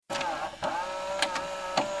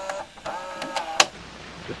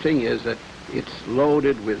The thing is that it's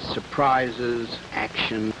loaded with surprises,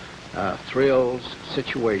 action, thrills,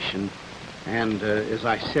 situation, and as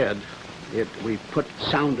I said, we put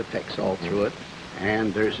sound effects all through it,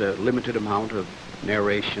 and there's a limited amount of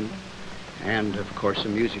narration, and of course a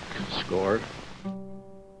music score.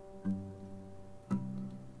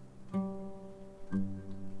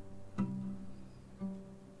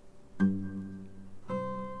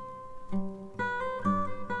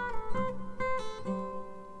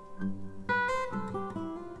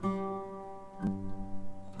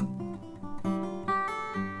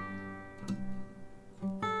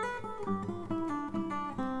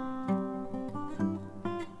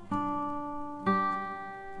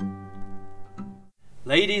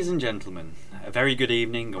 Ladies and gentlemen, a very good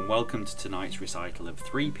evening and welcome to tonight's recital of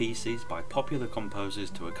 3 pieces by popular composers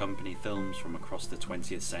to accompany films from across the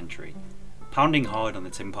 20th century. Pounding hard on the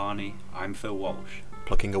timpani, I'm Phil Walsh.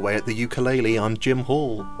 Plucking away at the ukulele, I'm Jim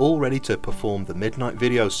Hall, all ready to perform the Midnight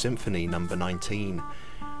Video Symphony No. 19.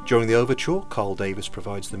 During the overture, Carl Davis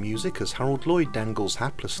provides the music as Harold Lloyd dangles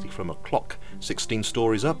haplessly from a clock 16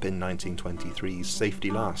 stories up in 1923's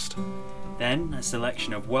Safety Last. Then, a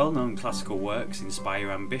selection of well-known classical works inspire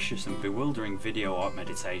ambitious and bewildering video art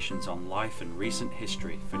meditations on life and recent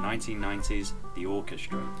history for 1990's The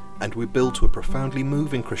Orchestra. And we build to a profoundly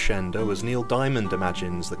moving crescendo as Neil Diamond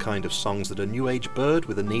imagines the kind of songs that a new age bird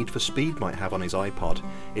with a need for speed might have on his iPod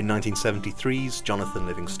in 1973's Jonathan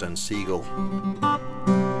Livingston Seagull.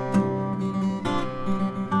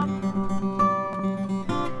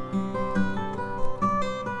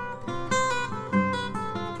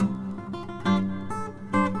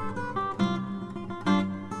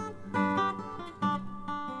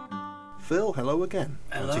 Phil, hello again.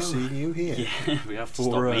 Hello. Fancy seeing you here. Yeah, we have to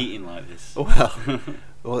stop meeting like this.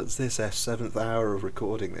 Well, it's this our 7th hour of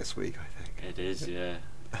recording this week, I think. It is, yeah.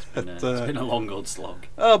 It's been a long old slog.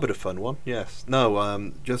 Oh, but a fun one, yes.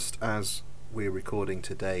 No, just as we're recording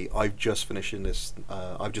today, I've just finished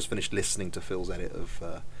listening to Phil's edit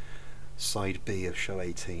of Side B of Show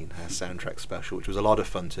 18, our soundtrack special, which was a lot of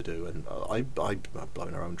fun to do, and I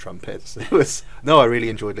blowing our own trumpets. I really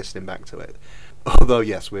enjoyed listening back to it. Although,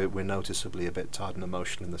 yes, we're noticeably a bit tired and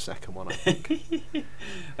emotional in the second one, I think.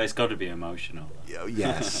 It's got to be emotional.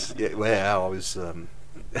 Yes. Yeah, well, I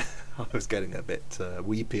was getting a bit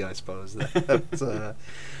weepy, I suppose. But,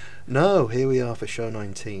 no, here we are for show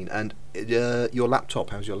 19. And your laptop,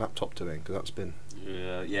 how's your laptop doing? Because that's been...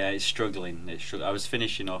 Yeah, it's struggling. I was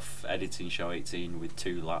finishing off editing show 18 with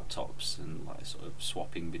 2 laptops and like sort of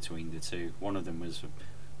swapping between the two. One of them was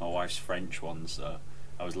my wife's French one, so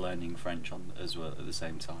I was learning French on as well at the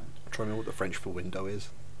same time. I'm trying to remember what the French for window is.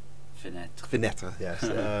 Fenêtre. Fenêtre, yes.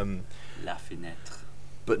 La fenêtre.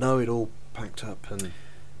 But no, it all packed up and...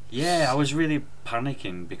 Yeah, I was really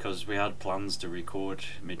panicking because we had plans to record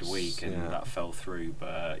midweek and that fell through.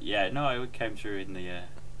 But it came through in the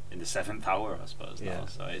 7th hour, I suppose. Yeah. Now.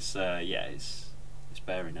 So it's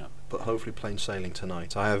bearing up. But hopefully plain sailing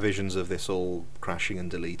tonight. I have visions of this all crashing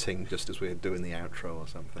and deleting just as we're doing the outro or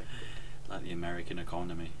something. Like the American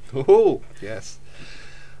economy. Oh, yes.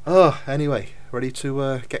 Oh, anyway, ready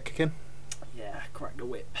to get kicking? Yeah, crack the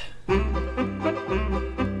whip.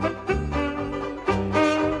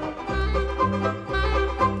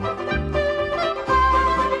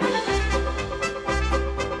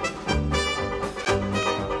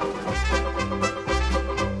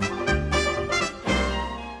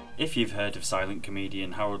 If you've heard of silent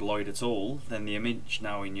comedian Harold Lloyd at all, then the image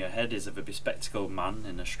now in your head is of a bespectacled man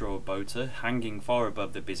in a straw boater hanging far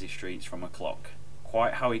above the busy streets from a clock.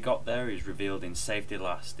 Quite how he got there is revealed in Safety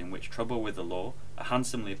Last, in which trouble with the law, a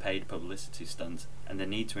handsomely paid publicity stunt, and the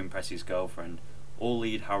need to impress his girlfriend all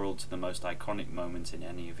lead Harold to the most iconic moment in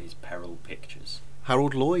any of his peril pictures.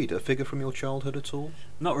 Harold Lloyd, a figure from your childhood at all?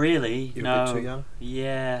 Not really, You're no. a bit too young?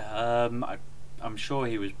 Yeah, I'm sure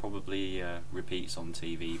he was probably repeats on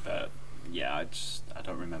TV, but yeah, I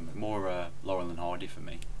don't remember. More Laurel and Hardy for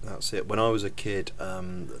me. That's it. When I was a kid,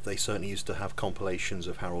 they certainly used to have compilations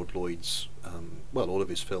of Harold Lloyd's, all of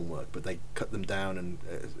his film work, but they cut them down and,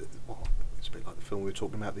 it's a bit like the film we were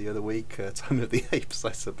talking about the other week, Time of the Apes,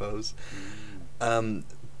 I suppose.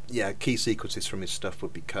 Key sequences from his stuff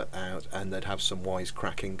would be cut out, and they'd have some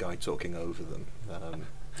wisecracking guy talking over them,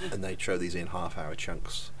 and they'd show these in half-hour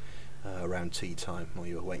chunks. Around tea time while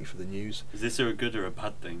you were waiting for the news. Is this a good or a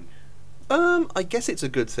bad thing? I guess it's a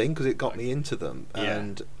good thing because it got me into them. Yeah.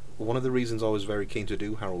 And one of the reasons I was very keen to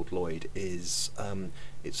do Harold Lloyd is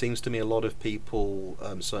it seems to me a lot of people,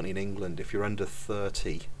 certainly in England, if you're under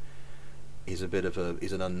 30, is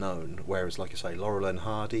an unknown. Whereas, like I say, Laurel and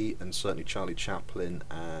Hardy and certainly Charlie Chaplin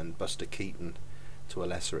and Buster Keaton, to a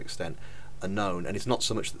lesser extent, are known, and it's not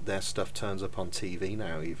so much that their stuff turns up on TV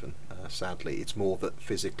now. Even sadly, it's more that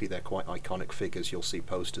physically they're quite iconic figures. You'll see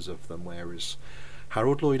posters of them, whereas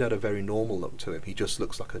Harold Lloyd had a very normal look to him. He just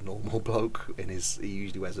looks like a normal bloke in his. He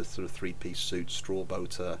usually wears a sort of three-piece suit, straw bow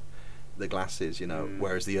tie, the glasses,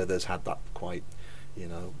 whereas the others had that quite,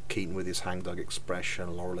 Keaton with his hangdog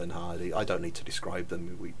expression, Laurel and Hardy. I don't need to describe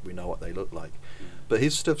them. We know what they look like. But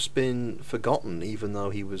his stuff's been forgotten, even though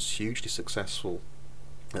he was hugely successful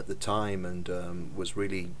at the time and was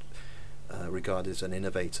really regarded as an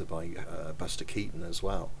innovator by Buster Keaton as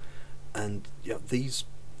well. And these,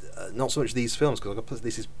 not so much these films, because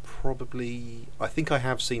this is probably, I think I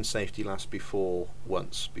have seen Safety Last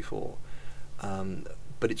once before.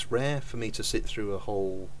 But it's rare for me to sit through a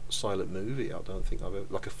whole silent movie. I don't think I've ever,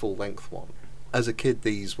 like a full-length one. As a kid,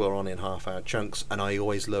 these were on in half-hour chunks, and I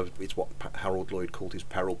always loved, it's what Harold Lloyd called his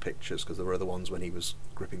peril pictures, because there were other ones when he was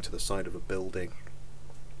gripping to the side of a building.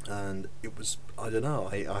 And it was, I don't know,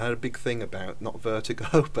 I had a big thing about, not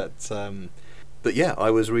vertigo, but yeah,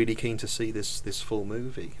 I was really keen to see this full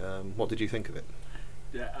movie. What did you think of it?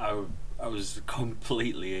 Yeah, I was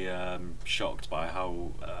completely shocked by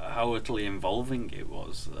how utterly involving it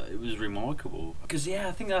was. It was remarkable. Because,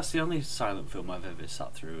 I think that's the only silent film I've ever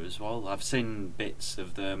sat through as well. I've seen bits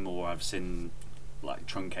of them, or I've seen, like,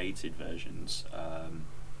 truncated versions.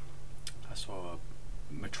 I saw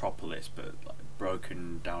Metropolis, but like,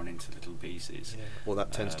 broken down into little pieces. Yeah. Well,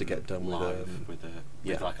 that tends to get done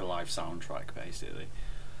with like a live soundtrack, basically.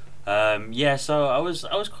 So I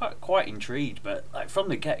was quite intrigued, but like from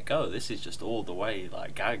the get go, this is just all the way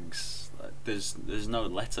like gags. Like, there's no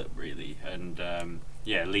let up really, and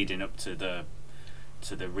leading up to the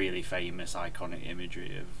really famous iconic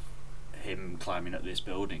imagery of him climbing up this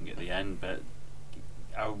building at the end. But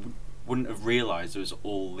I wouldn't have realised there was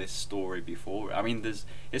all this story before. I mean,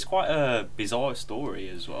 it's quite a bizarre story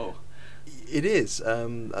as well. It is. A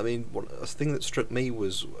thing that struck me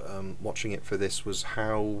was watching it for this was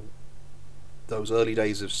how those early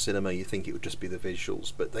days of cinema, you think it would just be the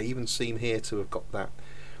visuals, but they even seem here to have got that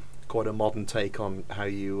quite a modern take on how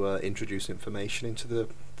you introduce information into the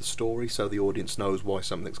story, so the audience knows why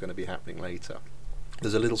something's going to be happening later.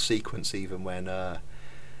 There's a little sequence even when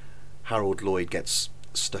Harold Lloyd gets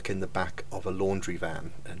stuck in the back of a laundry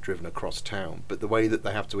van and driven across town, but the way that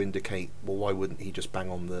they have to indicate, well, why wouldn't he just bang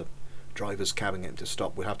on the driver's cab and get him to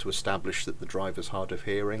stop? We have to establish that the driver's hard of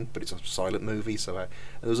hearing, but it's a silent movie, so and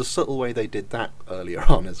there was a subtle way they did that earlier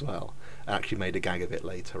on as well. I actually made a gag of it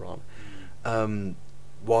later on.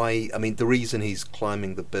 The reason he's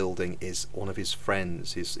climbing the building is one of his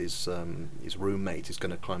friends, his roommate, is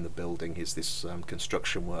going to climb the building. He's this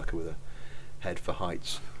construction worker with a head for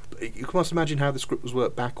heights. You must imagine how the script was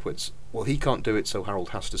worked backwards. Well, he can't do it, so Harold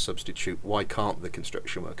has to substitute. Why can't the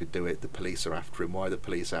construction worker do it? The police are after him. Why are the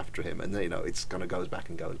police after him? And it's kind of goes back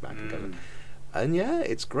and goes back and goes. And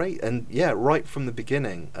it's great. And right from the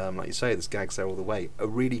beginning, like you say, there's gags there all the way. A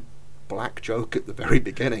really black joke at the very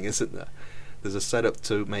beginning, isn't there? There's a setup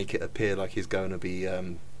to make it appear like he's going to be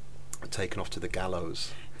taken off to the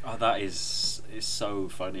gallows. Oh, that is so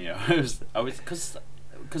funny. I was because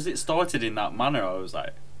it started in that manner. I was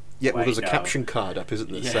like. Yeah, well, there's a caption card up,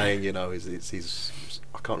 isn't there, saying, he's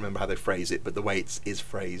I can't remember how they phrase it, but the way it is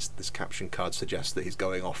phrased, this caption card suggests that he's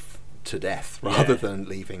going off to death rather than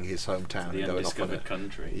leaving his hometown and going off on a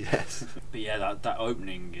country. Yes. But that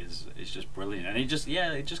opening is just brilliant, and it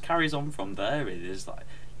just carries on from there. It is like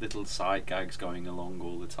little side gags going along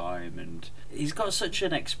all the time, and he's got such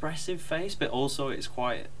an expressive face, but also it's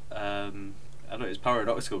quite it's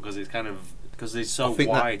paradoxical because it's kind of. Because he's so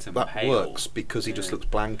white and pale. That works because he just looks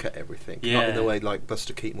blank at everything. Not in the way like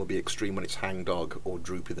Buster Keaton will be extreme when it's Hangdog or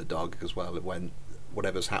Droopy the dog as well. When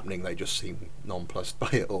whatever's happening, they just seem nonplussed by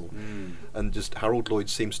it all. And just Harold Lloyd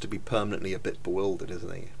seems to be permanently a bit bewildered,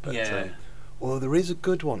 isn't he? But, there is a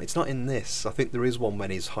good one. It's not in this. I think there is one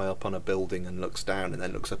when he's high up on a building and looks down and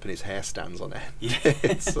then looks up and his hair stands on end.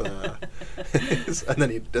 And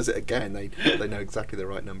then he does it again. They know exactly the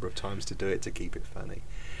right number of times to do it to keep it funny.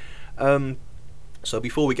 So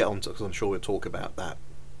before we get on to, because I'm sure we'll talk about that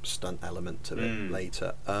stunt element to it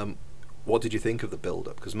later, what did you think of the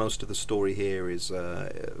build-up? Because most of the story here is,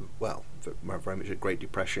 very much a Great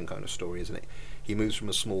Depression kind of story, isn't it? He moves from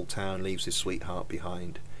a small town, leaves his sweetheart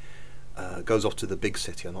behind, goes off to the big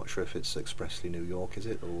city. I'm not sure if it's expressly New York, is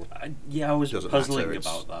it? Or I was puzzling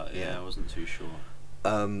about that. I wasn't too sure.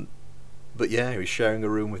 But he's sharing a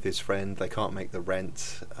room with his friend. They can't make the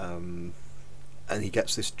rent. and he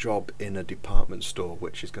gets this job in a department store,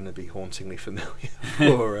 which is going to be hauntingly familiar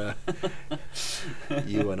for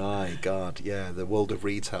you and I. God, yeah, the world of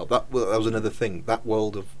retail. That was another thing. That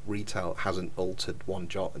world of retail hasn't altered one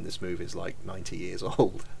jot, and this movie is like 90 years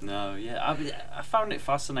old. No, yeah, I found it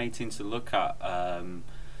fascinating to look at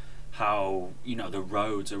how the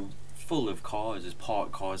roads are full of cars. There's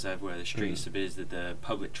parked cars everywhere. The streets are busy. The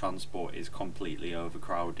public transport is completely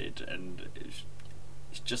overcrowded, and it's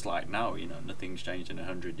just like now. Nothing's changed in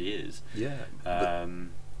 100 years. Yeah.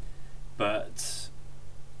 But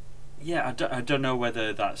yeah, I don't know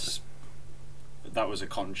whether that was a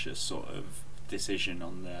conscious sort of decision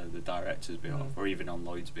on the director's behalf, or even on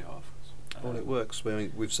Lloyd's behalf. Well, it works. I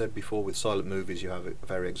mean, we've said before, with silent movies you have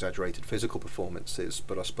very exaggerated physical performances,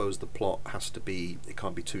 but I suppose the plot has to be, it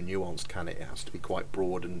can't be too nuanced, can it? It has to be quite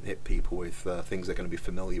broad and hit people with things they're going to be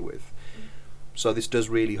familiar with. So this does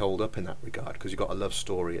really hold up in that regard, because you've got a love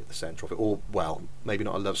story at the centre of it. Or, well, maybe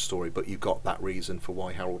not a love story, but you've got that reason for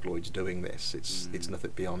why Harold Lloyd's doing this. It's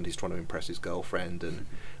nothing beyond he's trying to impress his girlfriend and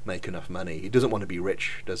make enough money. He doesn't want to be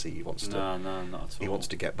rich, does he? He wants to. No, not at all. He wants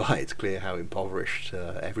to get by. It's clear how impoverished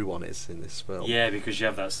everyone is in this film. Yeah, because you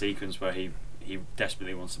have that sequence where he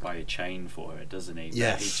desperately wants to buy a chain for her, doesn't he?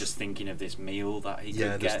 Yes. But he's just thinking of this meal that he could Yeah,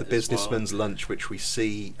 get there's the as businessman's well. lunch, which we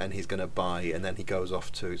see, and he's going to buy, and then he goes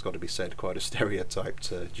off to, it's got to be said, quite a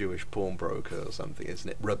stereotyped Jewish pawnbroker or something, isn't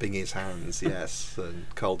it? Rubbing his hands, yes. And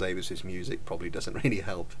Carl Davis's music probably doesn't really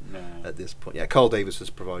help No. at this point. Yeah, Carl Davis has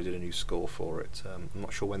provided a new score for it. I'm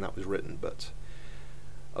not sure when that was written, but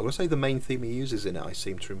I want to say the main theme he uses in it, I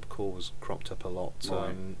seem to recall, was cropped up a lot.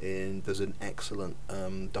 Right. There's an excellent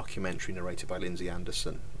documentary narrated by Lindsay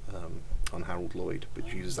Anderson on Harold Lloyd,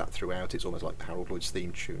 which uses that throughout. It's almost like Harold Lloyd's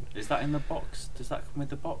theme tune. Is that in the box? Does that come with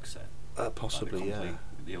the box set? Possibly, Like yeah.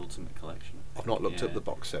 the Ultimate Collection. I've not looked Yeah. up the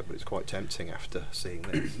box set, but it's quite tempting after seeing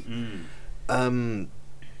this. Mm.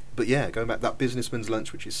 But yeah, going back, that businessman's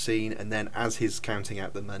lunch, which is seen, and then as he's counting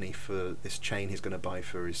out the money for this chain he's going to buy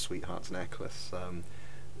for his sweetheart's necklace,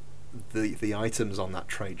 the items on that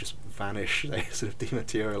tray just vanish. They sort of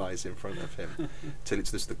dematerialise in front of him till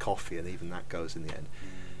it's just the coffee, and even that goes in the end.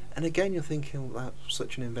 And again, you're thinking, well, that's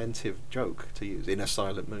such an inventive joke to use in a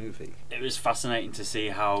silent movie. It was fascinating to see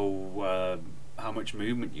how much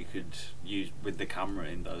movement you could use with the camera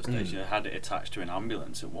in those days. You had it attached to an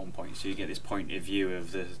ambulance at one point, so you get this point of view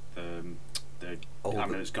of the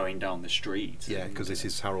ambulance going down the street. Yeah, because this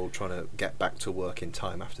is Harold trying to get back to work in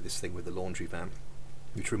time after this thing with the laundry van,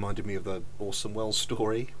 which reminded me of the Orson Welles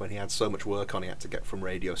story when he had so much work on, he had to get from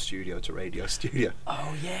radio studio to radio studio.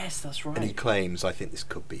 Oh yes, that's right. And he claims, I think this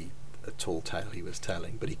could be a tall tale he was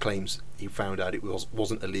telling, but he claims he found out it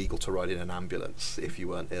wasn't illegal to ride in an ambulance if you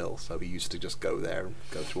weren't ill, so he used to just go there and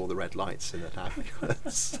go through all the red lights in an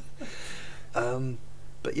ambulance.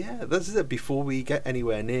 But yeah, this is it. Before we get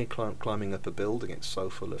anywhere near climbing up a building, it's so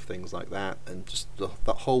full of things like that, and just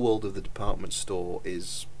that whole world of the department store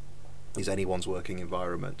is anyone's working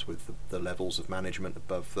environment, with the levels of management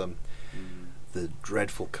above them, the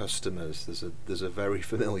dreadful customers. There's a very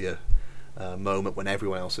familiar moment when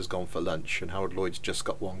everyone else has gone for lunch and Harold Lloyd's just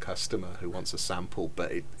got one customer who wants a sample,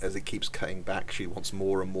 but as it keeps cutting back, she wants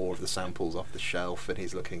more and more of the samples off the shelf, and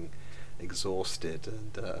he's looking exhausted,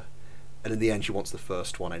 and in the end she wants the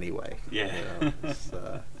first one anyway. Yeah.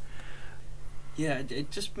 Yeah,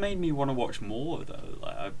 it just made me want to watch more though.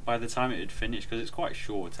 Like by the time it had finished, because it's quite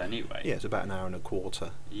short anyway. Yeah, it's about an hour and a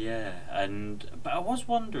quarter. Yeah, but I was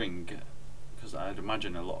wondering, because I'd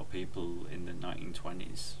imagine a lot of people in the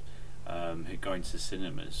 1920s who go into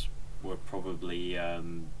cinemas were probably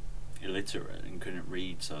illiterate and couldn't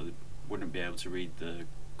read, so they wouldn't be able to read the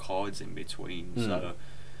cards in between. So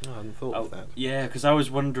I hadn't thought of that. Yeah, because I was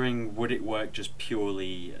wondering, would it work just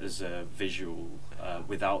purely as a visual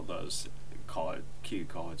without those cue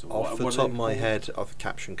cards? Or Off the top of my head, of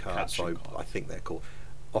caption cards, Caption I cards. think they're called.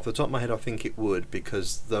 Off the top of my head, I think it would,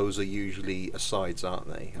 because those are usually asides, aren't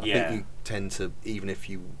they? I think you tend to, even if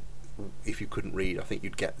you couldn't read, I think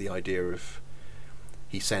you'd get the idea of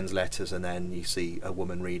he sends letters and then you see a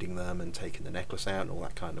woman reading them and taking the necklace out and all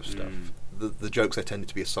that kind of stuff. The jokes there tended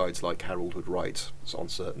to be asides, like Harold would write on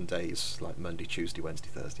certain days, like Monday, Tuesday, Wednesday,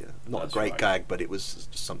 Thursday. Not That's a great right. gag, but it was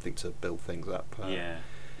just something to build things up. Yeah.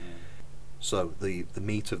 So the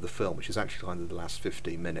meat of the film, which is actually kind of the last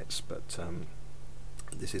 15 minutes, but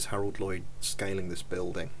this is Harold Lloyd scaling this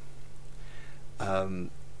building.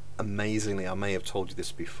 Amazingly, I may have told you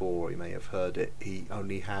this before, you may have heard it, he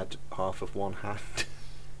only had half of one hand.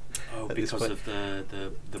 Oh, At this because point. of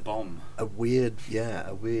the bomb. A weird,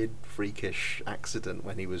 freakish accident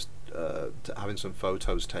when he was having some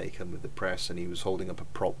photos taken with the press, and he was holding up a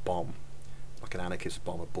prop bomb like an anarchist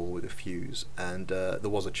bomber ball with a fuse, and there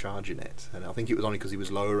was a charge in it, and I think it was only because he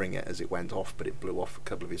was lowering it as it went off, but it blew off a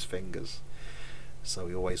couple of his fingers. So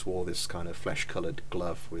he always wore this kind of flesh-coloured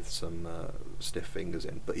glove with some stiff fingers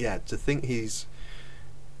in. But yeah, to think he's...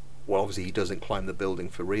 Well, obviously he doesn't climb the building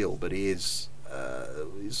for real, but he is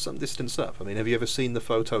he's some distance up. I mean, have you ever seen the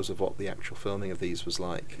photos of what the actual filming of these was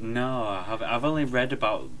like? No, I haven't. I've only read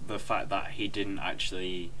about the fact that he didn't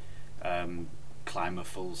actually climb a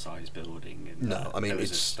full-size building. And No, I mean, there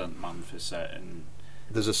was it's... a stuntman for certain...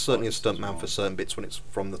 There's certainly a spots as stuntman well. for certain bits when it's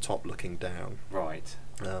from the top looking down. Right.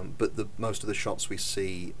 But most of the shots we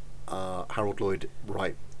see are Harold Lloyd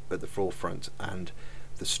right at the forefront, and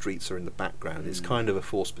the streets are in the background. It's kind of a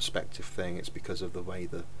forced perspective thing. It's because of the way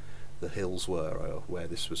the hills were where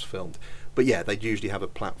this was filmed. But yeah, they'd usually have a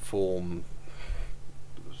platform.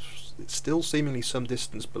 It's still seemingly some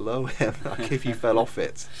distance below him. Like if you fell off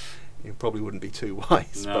it, you probably wouldn't be too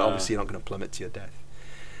wise. No. But obviously, you're not going to plummet to your death.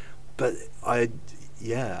 But I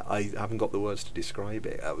haven't got the words to describe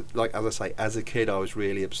it. Like, as I say, as a kid, I was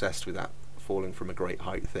really obsessed with that falling from a great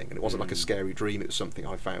height thing, and it wasn't like a scary dream. It was something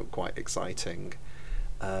I found quite exciting.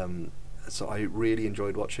 So I really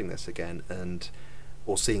enjoyed watching this again,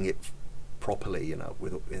 or seeing it properly, you know,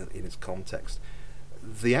 in its context.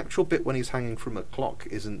 The actual bit when he's hanging from a clock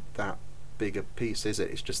isn't that big a piece, is it?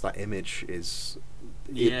 It's just that image is...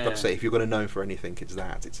 Yeah. Like I say, if you're going to know for anything,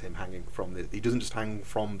 it's him hanging from the... He doesn't just hang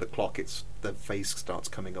from the clock, it's the face starts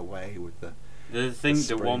coming away with the... The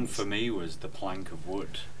one springs. for me was the plank of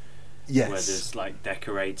wood. Yes. Where there's like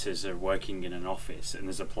decorators are working in an office and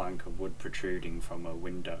there's a plank of wood protruding from a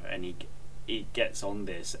window, and he gets on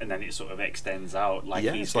this and then it sort of extends out like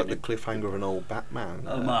yeah, he's it's like gonna... the cliffhanger of an old Batman.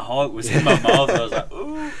 Oh, my heart was in my mouth. I was like,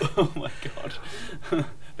 ooh, oh my god.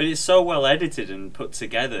 But it's so well edited and put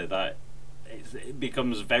together that it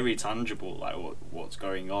becomes very tangible, like what's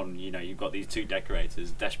going on. You know, you've got these two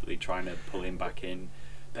decorators desperately trying to pull him back in,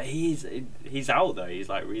 but he's out there. He's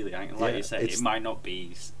like really angry. Like you said, it might not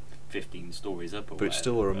be 15 stories up, but it's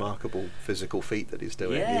still a remarkable physical feat that he's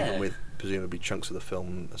doing, Yeah. even with presumably chunks of the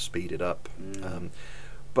film speeded up.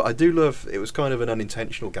 But I do love, it was kind of an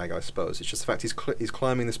unintentional gag, I suppose. It's just the fact he's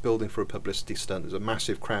climbing this building for a publicity stunt. There's a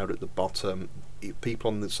massive crowd at the bottom. People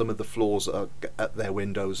on some of the floors are at their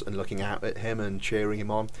windows and looking out at him and cheering him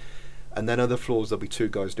on. And then other floors, there'll be two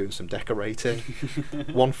guys doing some decorating.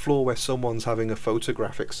 One floor where someone's having a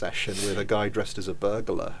photographic session with a guy dressed as a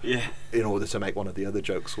burglar, Yeah. in order to make one of the other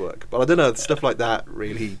jokes work. But I don't know, stuff like that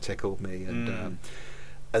really tickled me.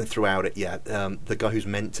 And throughout it, the guy who's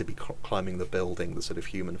meant to be climbing the building, the sort of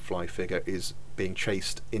human fly figure, is being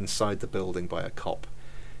chased inside the building by a cop.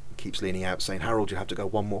 He keeps leaning out saying, "Harold, you have to go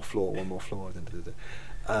one more floor."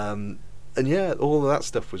 And yeah, all of that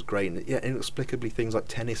stuff was great. And, yeah, inexplicably things like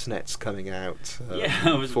tennis nets coming out, I was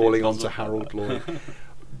a bit falling onto puzzled by Harold that. Lloyd.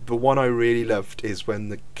 The one I really loved is when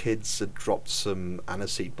the kids had dropped some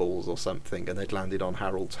aniseed balls or something and they'd landed on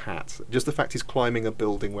Harold's hat. Just the fact he's climbing a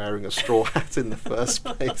building wearing a straw hat in the first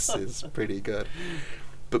place is pretty good.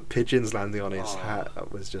 But pigeons landing on his hat,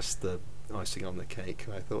 that was just the icing on the cake.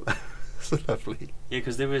 I thought that was lovely. Yeah,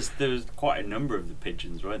 because there was quite a number of the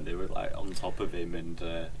pigeons, weren't there? Were like on top of him, and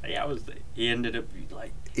he ended up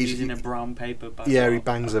like using a brown paper bag. Yeah, he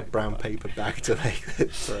bangs a brown paper bag to make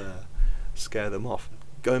it scare them off.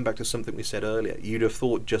 Going back to something we said earlier, you'd have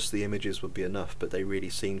thought just the images would be enough, but they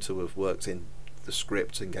really seem to have worked in the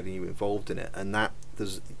script and getting you involved in it, and that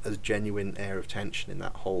there's a genuine air of tension in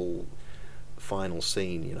that whole final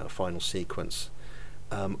scene, you know, final sequence,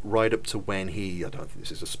 right up to when he, I don't think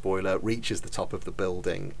this is a spoiler, reaches the top of the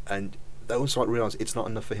building, and they also realise it's not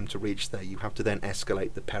enough for him to reach there. You have to then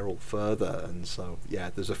escalate the peril further, and so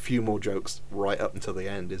yeah, there's a few more jokes right up until the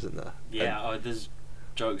end, isn't there? Yeah, there's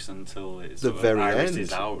jokes until it's the very end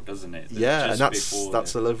is out, doesn't it? Yeah, Just and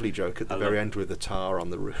that's a lovely joke at the very end with the tar on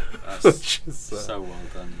the roof. That's which is, so well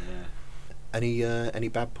done. Yeah. any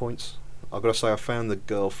bad points? I've got to say, I found the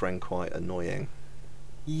girlfriend quite annoying,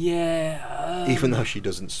 Yeah. even though she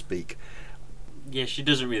doesn't speak. Yeah, she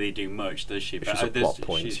doesn't really do much, does she? She's a plot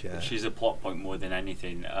point, She's a plot point more than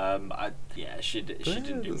anything. She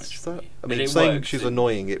didn't do much for me. I But mean, it saying works. she's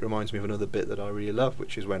annoying, it reminds me of another bit that I really love,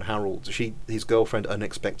 which is when his girlfriend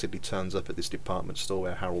unexpectedly turns up at this department store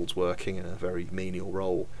where Harold's working in a very menial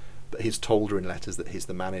role, but he's told her in letters that he's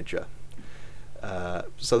the manager.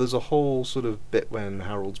 So there's a whole sort of bit when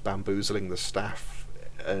Harold's bamboozling the staff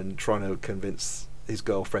and trying to convince his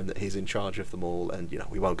girlfriend that he's in charge of them all, and you know,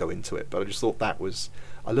 we won't go into it, but I just thought that was,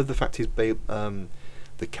 I love the fact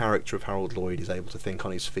the character of Harold Lloyd is able to think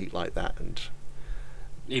on his feet like that, and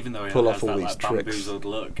even though he pull has off all that these like tricks. bamboozled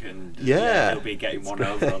look, and Yeah, he'll be getting it's one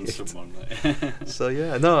over on great. someone. So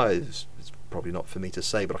yeah, no, it's probably not for me to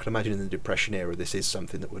say, but I can imagine in the Depression era, this is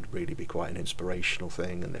something that would really be quite an inspirational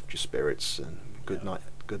thing and lift your spirits. And good night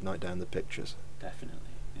down the pictures. Definitely.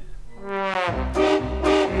 Yeah.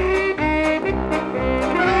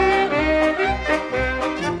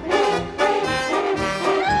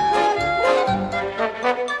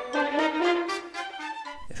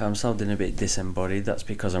 If I'm sounding a bit disembodied, that's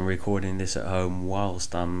because I'm recording this at home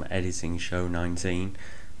whilst I'm editing show 19,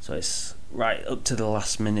 so it's right up to the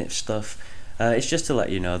last minute stuff. It's just to let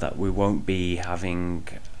you know that we won't be having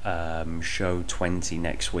show 20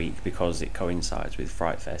 next week because it coincides with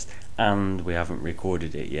Fright Fest and we haven't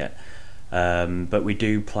recorded it yet. But we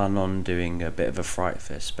do plan on doing a bit of a Fright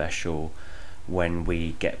Fest special when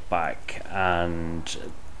we get back, and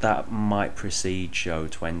that might precede show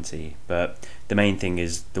 20, but the main thing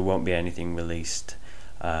is there won't be anything released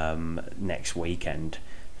next weekend,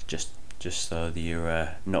 just so that you're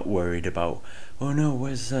not worried about, oh no,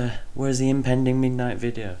 where's the impending midnight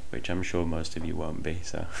video, which I'm sure most of you won't be,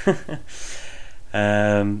 so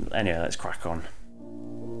anyway, let's crack on.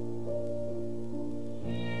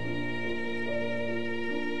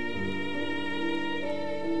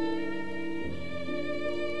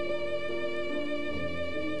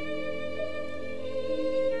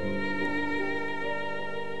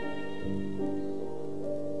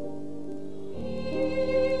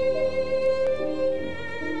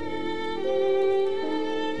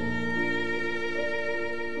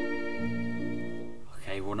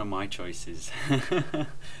 My choices.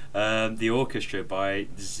 The Orchestra by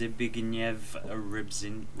Zbigniew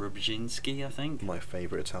Rybczynski, I think. My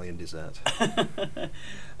favourite Italian dessert.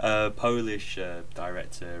 Polish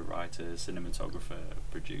director, writer, cinematographer,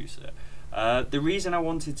 producer. The reason I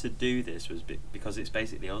wanted to do this was because it's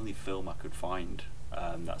basically the only film I could find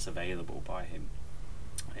that's available by him.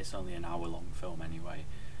 It's only an hour-long film anyway.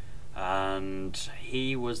 And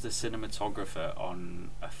he was the cinematographer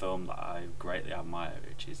on a film that I greatly admire,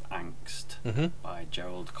 which is Angst by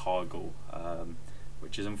Gerald Cargill,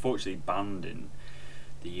 which is unfortunately banned in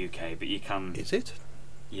the UK, but you can... Is it?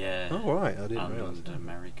 Yeah. Oh, right, I didn't realise. And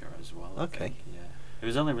America as well. Okay. I think, yeah. It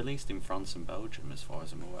was only released in France and Belgium, as far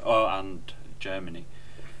as I'm aware. Oh, and Germany.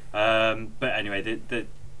 But anyway, the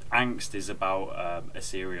Angst is about a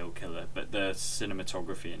serial killer, but the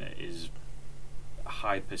cinematography in it is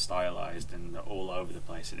hyper stylized and all over the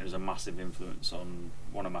place, and it was a massive influence on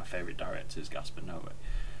one of my favourite directors, Gaspar Noé.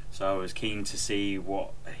 So I was keen to see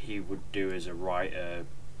what he would do as a writer,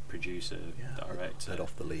 producer, director. Let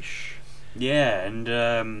off the leash. Yeah,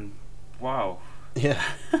 and wow. Yeah.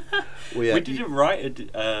 Well, yeah. We didn't write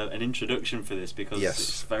an introduction for this because Yes.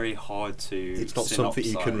 it's very hard to. It's not something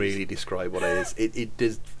you can really describe what it is.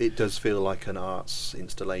 It does feel like an arts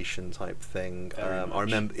installation type thing. I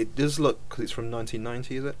remember it does look, cause it's from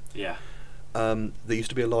 1990, is it? Yeah. There used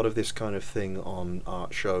to be a lot of this kind of thing on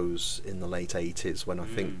art shows in the late 80s when I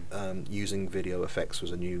think using video effects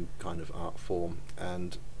was a new kind of art form,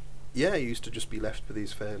 and yeah, you used to just be left with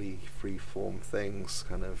these fairly free-form things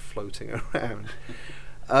kind of floating around.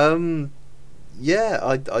 Yeah,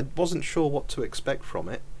 I wasn't sure what to expect from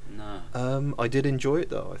it. No. I did enjoy it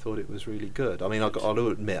though. I thought it was really good. I mean, I'll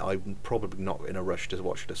admit I'm probably not in a rush to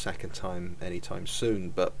watch it a second time anytime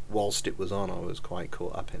soon, but whilst it was on, I was quite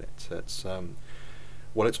caught up in it. It's well,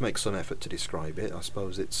 let's make some effort to describe it. I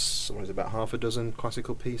suppose it's about half a dozen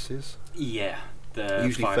classical pieces. Yeah.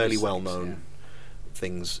 Usually fairly well-known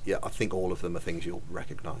things. Yeah, I think all of them are things you'll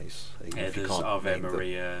recognise. Yeah, there's Ave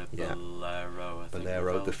Maria, Bolero, I think.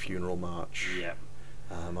 Bolero, the Funeral March. Yeah.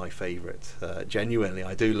 My favourite. Genuinely,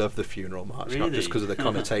 I do love the Funeral March, really? not just because of the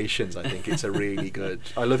connotations. I think it's a really good...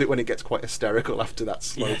 I love it when it gets quite hysterical after that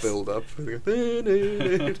slow build-up.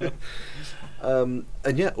 And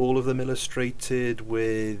yeah, all of them illustrated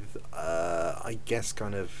with, I guess,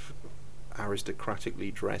 kind of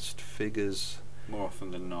aristocratically dressed figures. More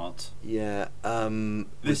often than not. Yeah,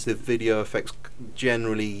 with the video effects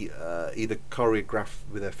generally either choreographed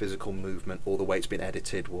with their physical movement or the way it's been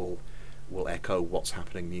edited will echo what's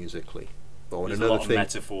happening musically. Oh, There's a lot of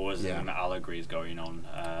metaphors and allegories going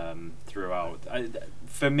on throughout.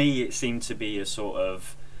 For me, it seemed to be a sort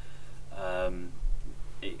of...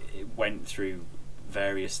 it went through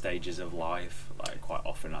various stages of life, like quite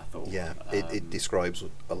often I thought. Yeah, it describes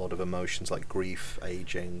a lot of emotions like grief,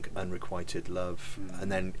 aging, unrequited love, and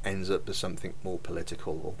then ends up as something more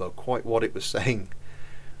political, although quite what it was saying,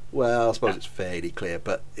 well, I suppose it's fairly clear,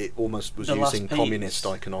 but it almost was using communist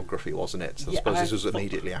iconography, wasn't it? So I suppose this was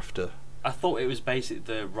immediately after. I thought it was basically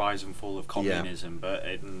the rise and fall of communism, but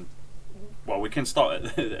well, we can start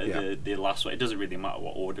at the last one. It doesn't really matter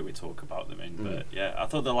what order we talk about them in, but yeah, I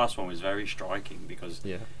thought the last one was very striking because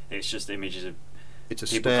it's just images of It's a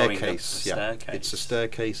People going up staircase. the Yeah, staircase. it's a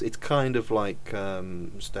staircase. It's kind of like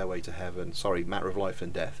Stairway to Heaven. Sorry, Matter of Life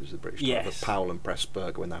and Death is the British title. Yes. Of Powell and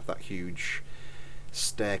Pressburger when they have that huge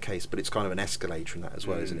staircase, but it's kind of an escalator in that as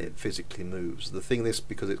well, isn't it? It physically moves. The thing this,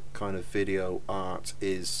 because it's kind of video art,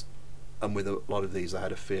 is, and with a lot of these, I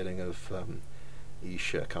had a feeling of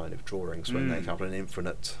Escher kind of drawings when they have an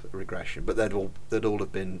infinite regression, but they'd all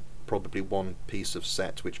have been probably one piece of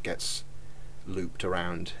set which gets looped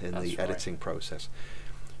around in That's the right. editing process.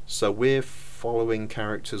 So we're following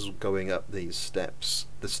characters going up these steps.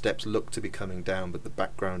 The steps look to be coming down, but the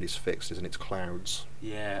background is fixed, isn't it? It's clouds.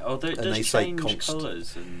 Yeah. Oh, it And does they say change constant.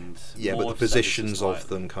 colours and Yeah, but the morphs positions ever so of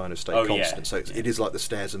slightly. them kind of stay Oh, yeah, constant. So yeah. it is like the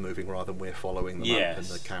stairs are moving rather than we're following them up, and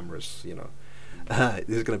the Yes. cameras, this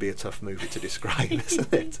is going to be a tough movie to describe,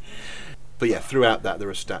 isn't it? But yeah, throughout that there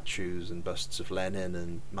are statues and busts of Lenin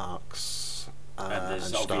and Marx And and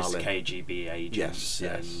there's obvious Stalin. KGB agents,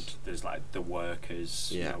 Yes. and there's like the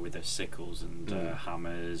workers, Yeah. with their sickles and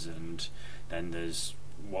hammers, and then there's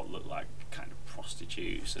what look like kind of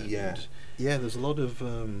prostitutes. And Yeah, there's a lot of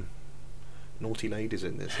naughty ladies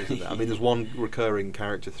in this, isn't there? I mean, there's one recurring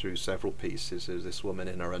character through several pieces. There's this woman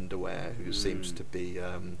in her underwear who seems to be,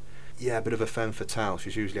 a bit of a femme fatale.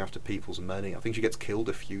 She's usually after people's money. I think she gets killed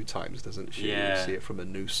a few times, doesn't she? Yeah. You see it from a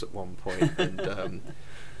noose at one point, and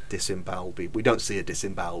disembowel people. We don't see her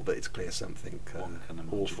disembowel, but it's clear something One can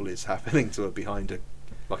imagine. awful is happening to her behind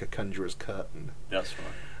like a conjurer's curtain. That's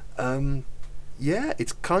right. Yeah,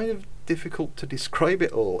 it's kind of difficult to describe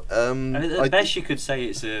it all. And at best, you could say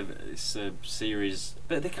it's a series,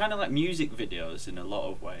 but they're kind of like music videos in a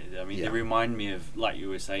lot of ways. I mean, Yeah. they remind me of, like you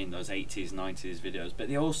were saying, those 80s, 90s videos, but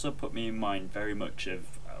they also put me in mind very much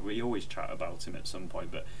of, we always chat about him at some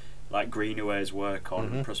point, but like Greenaway's work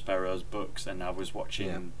on Prospero's books, and I was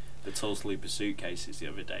watching the Tulsa Looper Suitcases the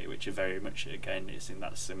other day, which are very much, again, it's in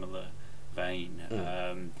that similar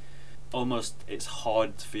vein. Almost, it's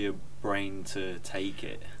hard for your brain to take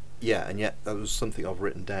it. Yeah, and yet that was something I've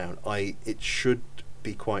written down. It should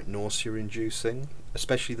be quite nausea-inducing,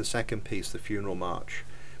 especially the second piece, the Funeral March,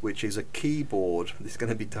 which is a keyboard. This is going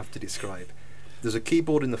to be tough to describe. There's a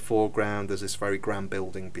keyboard in the foreground. There's this very grand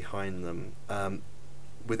building behind them.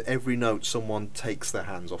 With every note, someone takes their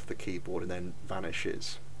hands off the keyboard and then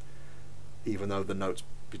vanishes, even though the note's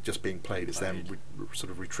just being played. It's them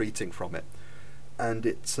sort of retreating from it, and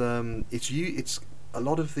it's a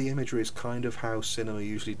lot of the imagery is kind of how cinema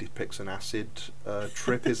usually depicts an acid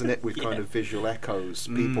trip, isn't it? With kind of visual echoes,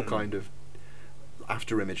 people kind of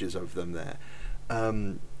after images of them there,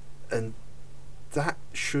 and that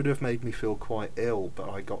should have made me feel quite ill, but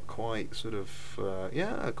I got quite sort of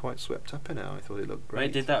quite swept up in it. I thought it looked great.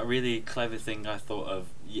 It did that really clever thing I thought of,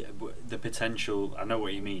 the potential, I know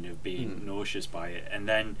what you mean, of being nauseous by it, and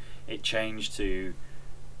then it changed to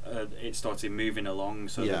it started moving along,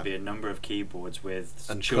 so there'd be a number of keyboards with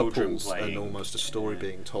and children couples playing, and almost a story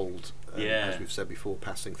being told, as we've said before,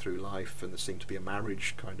 passing through life, and there seemed to be a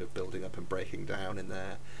marriage kind of building up and breaking down in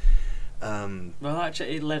there. Well,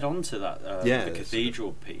 actually, it led on to that, the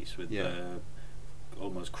cathedral piece with the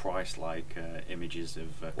almost Christ-like images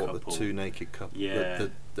of a couple. The two naked couple. Yeah.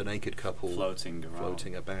 The naked couple floating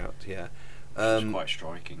about. Yeah. Which is quite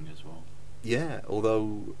striking as well. Yeah,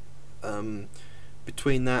 although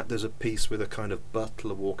between that there's a piece with a kind of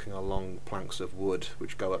butler walking along planks of wood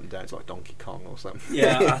which go up and down. It's like Donkey Kong or something.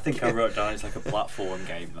 Yeah, I think I wrote down it's like a platform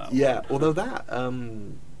game. That yeah, one. although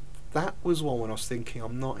that was one when I was thinking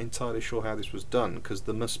I'm not entirely sure how this was done, because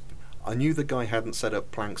I knew the guy hadn't set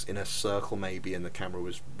up planks in a circle maybe and the camera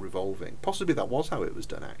was revolving. Possibly that was how it was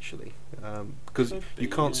done actually, because you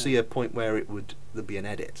can't see a point where there'd be an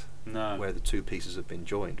edit where the two pieces have been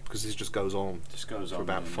joined, because this just goes on for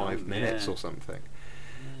about 5 minutes or something.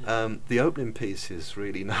 The opening piece is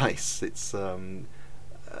really nice. It's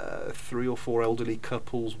 3 or 4 elderly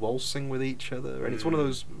couples waltzing with each other, and it's one of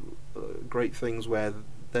those great things where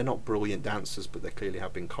they're not brilliant dancers, but they clearly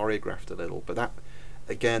have been choreographed a little. But that,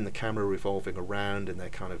 again, the camera revolving around and they're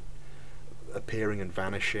kind of appearing and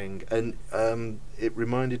vanishing, and it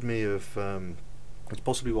reminded me of it's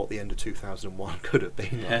possibly what the end of 2001 could have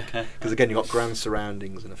been like, because again, you've got grand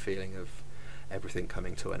surroundings and a feeling of everything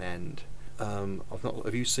coming to an end.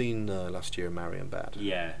 Have you seen last year Marienbad?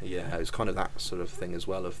 Yeah. It's kind of that sort of thing as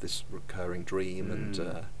well, of this recurring dream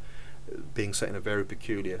and being set in a very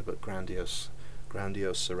peculiar but grandiose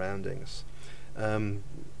surroundings.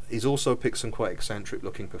 He's also picked some quite eccentric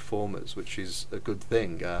looking performers, which is a good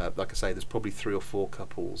thing. Like I say, there's probably 3 or 4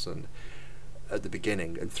 couples and at the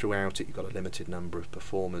beginning, and throughout it you've got a limited number of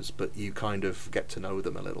performers, but you kind of get to know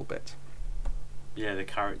them a little bit. Yeah, the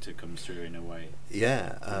character comes through in a way.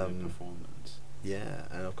 Yeah. The performance. Yeah,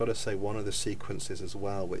 and I've got to say one of the sequences as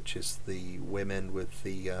well, which is the women with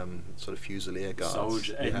the sort of Fusilier guards.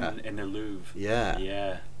 Soldier in the Louvre. Yeah.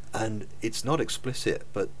 Yeah. And it's not explicit,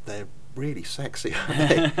 but they're really sexy,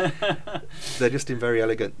 aren't they? They're just in very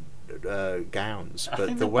elegant gowns, I but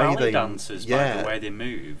think the way ballet they dancers, by the way they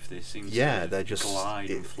move, they seem to they're just glide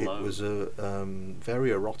and flow. It was a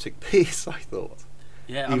very erotic piece, I thought.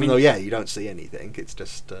 Yeah, Even though you don't see anything, it's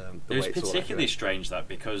just the it way was it's all particularly accurate. strange that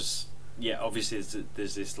because obviously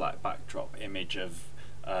there's this like backdrop image of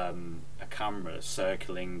a camera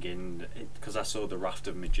circling in, because I saw the Raft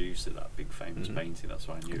of Medusa, that big famous painting. That's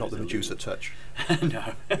why I knew. Not it the was a Medusa Louvre. touch.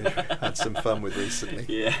 No. Had some fun with recently.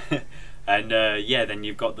 Yeah, and then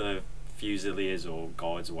you've got the Fusiliers or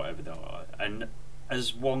guards or whatever they are, and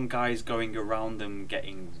as one guy's going around them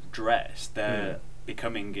getting dressed, they're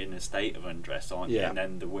becoming in a state of undress, aren't they? And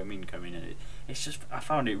then the women come in, and it's just, I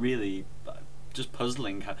found it really just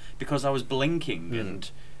puzzling because I was blinking and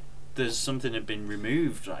there's something had been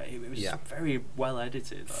removed. Like, it was very well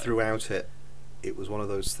edited. Like. Throughout it was one of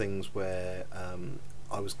those things where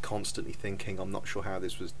I was constantly thinking, I'm not sure how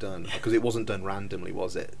this was done, because it wasn't done randomly,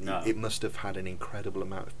 was it? No. It must have had an incredible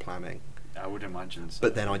amount of planning. I would imagine so.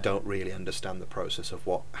 But then I don't really understand the process of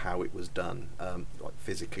how it was done, like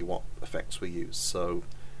physically what effects were used. So,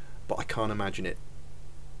 but I can't imagine it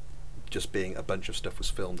just being a bunch of stuff was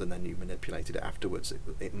filmed and then you manipulated it afterwards.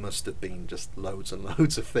 It must have been just loads and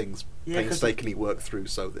loads of things painstakingly worked through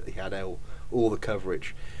so that he had all the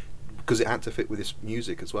coverage, because it had to fit with his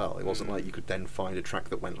music as well. It wasn't like you could then find a track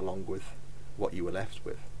that went along with what you were left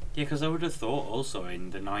with. Yeah, because I would have thought also in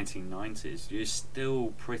the 1990s you're still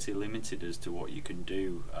pretty limited as to what you can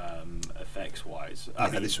do effects-wise.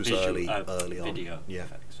 This was early on. Video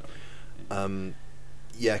effects, sorry.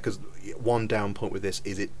 Yeah, because one down point with this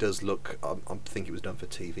is it does look. I think it was done for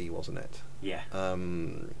TV, wasn't it? Yeah.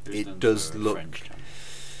 It does look. French channel.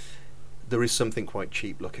 There is something quite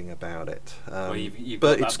cheap looking about it. Well, you've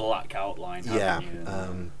but got it's that black outline. yeah,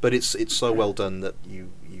 Haven't you? but it's so well done that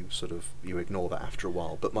you sort of you ignore that after a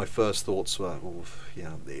while. But my first thoughts were,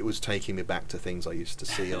 it was taking me back to things I used to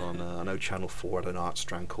see on. I know Channel 4 had an art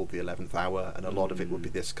strand called The 11th Hour, and a lot of it would be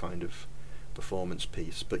this kind of performance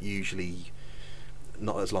piece, but usually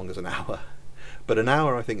not as long as an hour. But an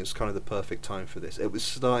hour, I think, is kind of the perfect time for this. It was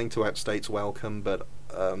starting to outstay its welcome, but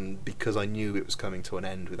because I knew it was coming to an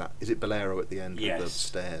end with that. Is it Bolero at the end with the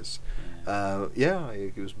stairs?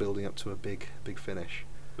 It was building up to a big finish.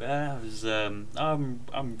 Yeah, I was.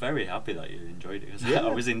 I'm very happy that you enjoyed it. 'Cause I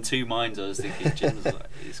was in two minds. I was thinking, Jim's like,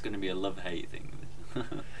 it's going to be a love-hate thing.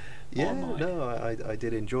 I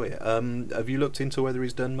did enjoy it. Have you looked into whether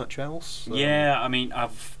he's done much else? Yeah, I mean,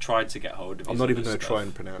 I've tried to get hold of his I'm not even going stuff. to try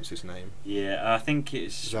and pronounce his name. Yeah, I think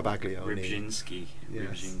it's Zabaglione. Rybczynski.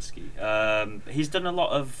 Yes. Rybczynski. He's done a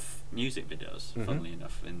lot of music videos, funnily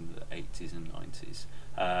enough, in the 80s and 90s.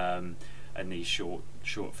 And these short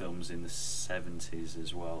films in the 70s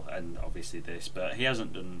as well, and obviously this, but he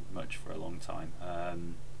hasn't done much for a long time.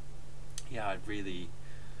 I'm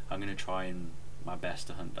going to try my best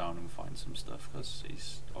to hunt down and find some stuff, because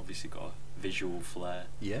he's obviously got a visual flair.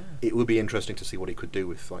 Yeah, it would be interesting to see what he could do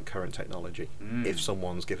with like current technology, if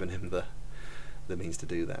someone's given him the means to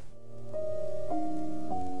do that.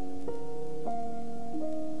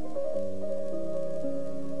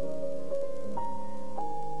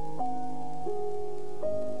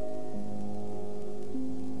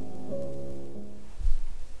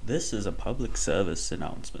 This is a public service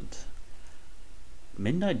announcement.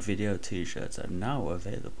 Midnight Video t-shirts are now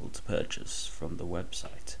available to purchase from the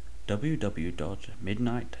website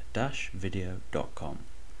www.midnight-video.com.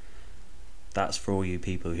 That's for all you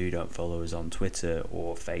people who don't follow us on Twitter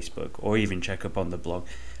or Facebook, or even check up on the blog.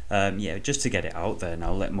 Just to get it out there, and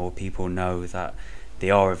I'll let more people know that they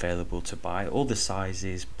are available to buy. All the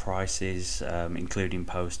sizes, prices, including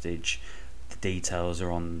postage, the details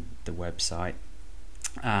are on the website.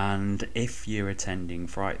 And if you're attending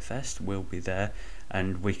Fright Fest, we'll be there,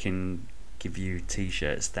 and we can give you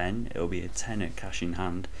t-shirts then. It'll be a tenner cash in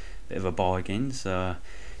hand, bit of a bargain, so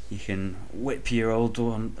you can whip your old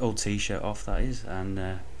t-shirt off, that is,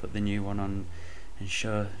 and put the new one on and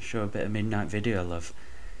show a bit of Midnight Video love.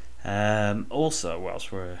 Also,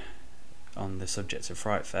 whilst we're on the subject of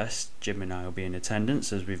Fright Fest, Jim and I will be in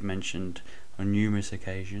attendance, as we've mentioned on numerous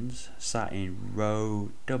occasions, sat in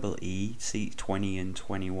row EE, seats 20 and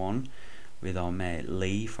 21, with our mate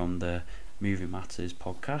Lee from the Movie Matters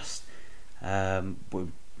podcast.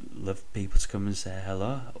 We'd love people to come and say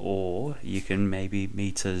hello, or you can maybe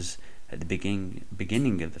meet us at the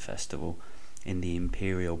beginning of the festival in the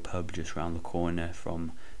Imperial pub just round the corner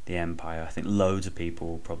from the Empire. I think loads of people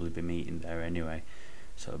will probably be meeting there anyway,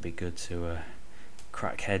 so it'll be good to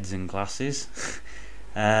crackheads and glasses.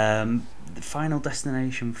 The Final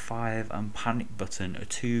Destination 5 and Panic Button are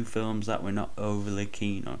two films that we're not overly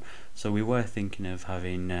keen on, so we were thinking of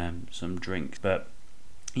having some drinks, but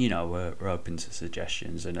you know, we're open to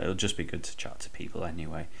suggestions, and it'll just be good to chat to people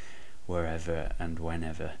anyway, wherever and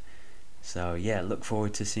whenever. So yeah, look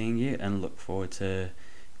forward to seeing you, and look forward to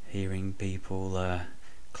hearing people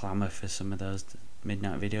clamour for some of those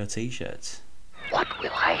Midnight Video t-shirts. What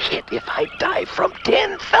will I hit if I dive from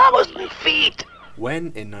 10,000 feet? When,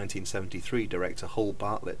 in 1973, director Hull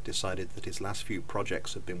Bartlett decided that his last few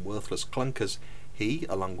projects had been worthless clunkers, he,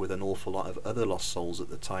 along with an awful lot of other lost souls at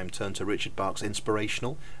the time, turned to Richard Bach's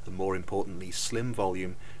inspirational, and more importantly slim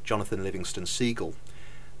volume, Jonathan Livingston Seagull.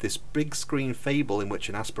 This big-screen fable in which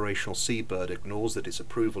an aspirational seabird ignores the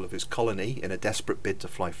disapproval of his colony in a desperate bid to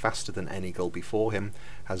fly faster than any gull before him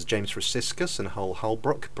has James Franciscus and Hull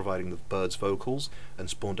Halbrook providing the bird's vocals, and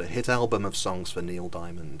spawned a hit album of songs for Neil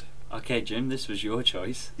Diamond. Okay, Jim, this was your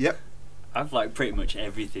choice. Yep. I've liked pretty much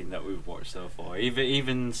everything that we've watched so far,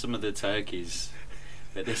 even some of the turkeys.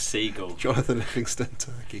 But this seagull, Jonathan Livingston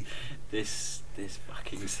Turkey. this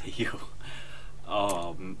fucking seagull.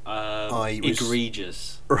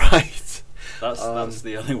 Egregious. Right. That's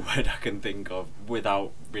the only word I can think of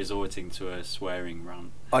without resorting to a swearing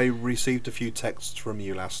rant. I received a few texts from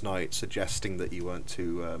you last night suggesting that you weren't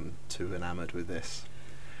too enamoured with this.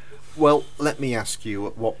 Well, let me ask you,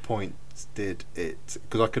 at what point did it...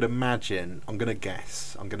 Because I could imagine, I'm going to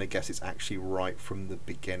guess it's actually right from the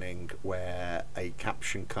beginning, where a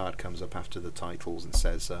caption card comes up after the titles and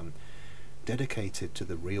says, dedicated to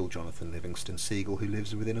the real Jonathan Livingston Seagull who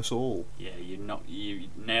lives within us all. Yeah, you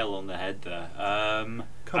nail on the head there.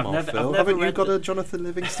 Come on, Phil. Haven't you got a Jonathan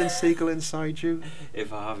Livingston Seagull inside you?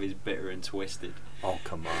 If I have, he's bitter and twisted. Oh,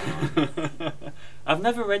 come on. I've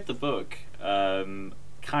never read the book.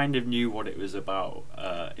 Kind of knew what it was about.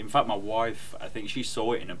 In fact, my wife, I think she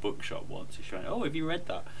saw it in a bookshop once. She went, "Oh, have you read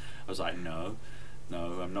that?" I was like, No,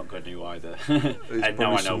 I'm not going to either. And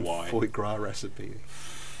now I know why. Foie gras recipe.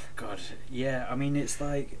 God, yeah. I mean, it's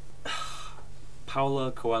like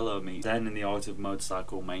Paulo Coelho meets Zen in the Art of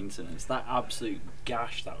Motorcycle Maintenance. That absolute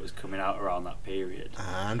gash that was coming out around that period.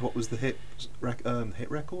 And what was the hit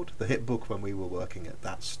record? The hit book when we were working at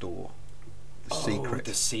that store. The Secret.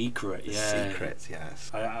 The Secret, yeah. The Secret,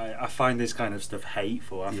 yes. I find this kind of stuff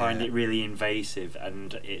hateful. I find it really invasive,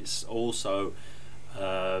 and it's also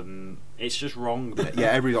it's just wrong.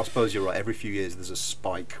 Yeah, I suppose you're right. Every few years there's a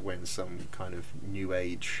spike when some kind of new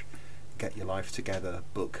age get your life together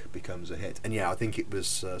book becomes a hit. And yeah, I think it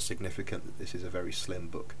was significant that this is a very slim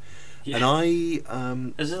book. Yeah. And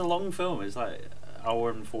I this is a long film. It's like an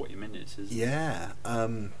hour and 40 minutes, isn't it? Yeah.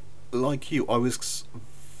 Like you, I was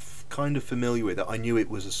kind of familiar with it. I knew it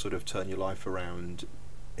was a sort of turn your life around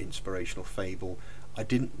inspirational fable. I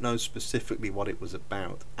didn't know specifically what it was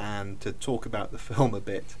about, and to talk about the film a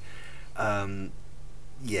bit,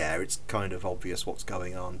 yeah, it's kind of obvious what's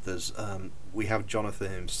going on. There's we have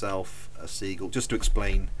Jonathan himself, a seagull. Just to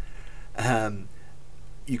explain,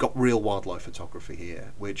 you got real wildlife photography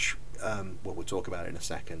here, which we'll talk about in a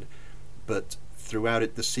second. But throughout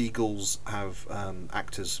it, the seagulls have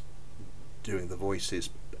actors doing the voices.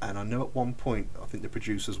 And I know at one point, I think the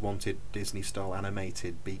producers wanted Disney-style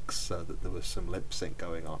animated beaks so that there was some lip sync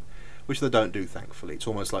going on, which they don't do, thankfully. It's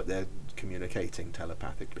almost like they're communicating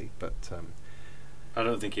telepathically, but... I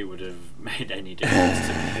don't think it would have made any difference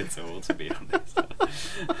to me at all, to be honest.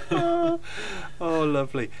 Oh,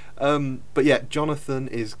 lovely. But yeah, Jonathan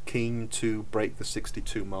is keen to break the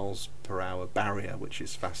 62 miles per hour barrier, which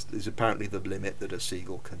is apparently the limit that a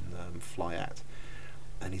seagull can fly at.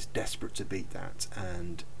 And he's desperate to beat that,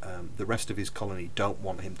 and the rest of his colony don't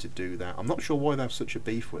want him to do that. I'm not sure why they have such a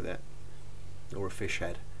beef with it, or a fish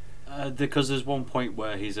head. Because there's one point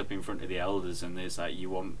where he's up in front of the elders, and there's like,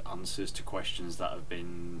 you want answers to questions that have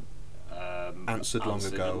been answered long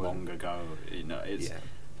ago. You know, it's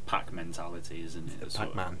pack mentality, isn't it?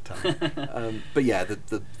 Pac-Man mentality. But yeah,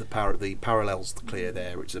 the parallels clear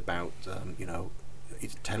there. It's about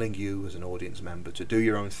it's telling you as an audience member to do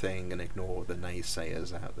your own thing and ignore the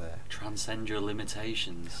naysayers out there. Transcend your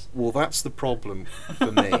limitations. Well, that's the problem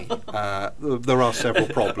for me. There are several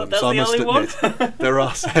problems. That's I the must only admit, one? there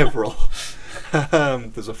are several.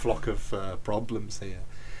 There's a flock of problems here.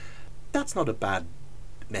 That's not a bad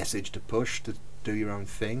message to push, to do your own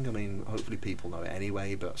thing. I mean, hopefully people know it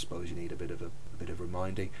anyway, but I suppose you need a bit of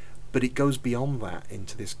reminding. But it goes beyond that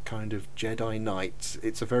into this kind of Jedi Knight.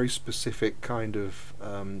 It's a very specific kind of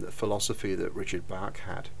philosophy that Richard Bach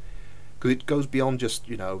had. because it goes beyond just,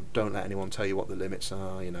 don't let anyone tell you what the limits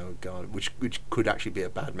are, God, which could actually be a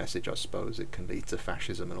bad message, I suppose. It can lead to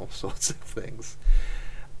fascism and all sorts of things.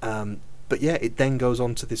 But yeah, it then goes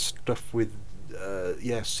on to this stuff with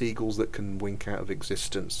seagulls that can wink out of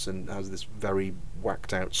existence, and has this very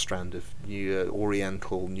whacked out strand of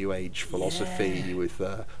Oriental New Age philosophy with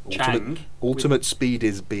ultimate speed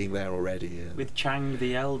is being there already. With Chang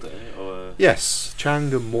the Elder, or yes,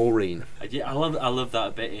 Chang and Maureen. I love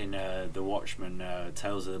that bit in The Watchmen,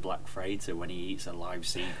 Tales of the Black Freighter, when he eats a live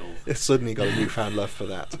seagull. He's suddenly got a newfound love for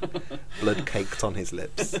that. Blood caked on his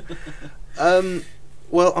lips.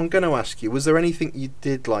 Well, I'm going to ask you, was there anything you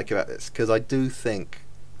did like about this? Because I do think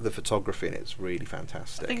the photography in it's really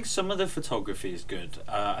fantastic. I think some of the photography is good.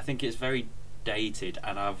 I think it's very dated,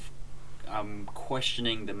 and I'm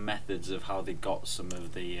questioning the methods of how they got some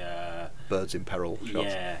of the birds in peril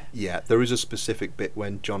shots. Yeah, there is a specific bit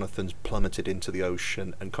when Jonathan's plummeted into the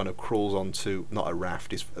ocean and kind of crawls onto, not a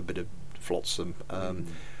raft, is a bit of flotsam.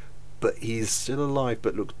 But he's still alive,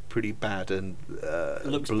 but looks pretty bad and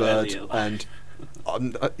looks blurred. barely And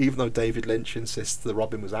even though David Lynch insists that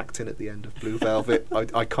Robin was acting at the end of Blue Velvet,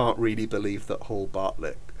 I can't really believe that Hall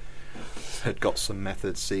Bartlett had got some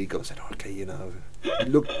method seagull and said, okay, you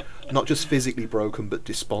look not just physically broken but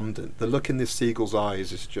despondent. The look in this seagull's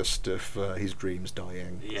eyes is just of his dreams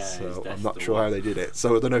dying. Yeah, so I'm not sure how they did it.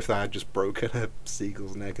 So I don't know if they had just broken a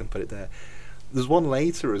seagull's neck and put it there. There's one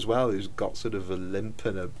later as well who's got sort of a limp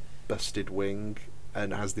and a busted wing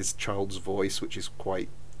and has this child's voice, which is quite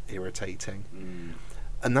irritating.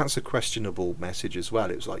 And that's a questionable message as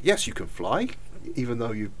well. It was like, yes, you can fly, even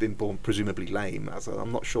though you've been born presumably lame.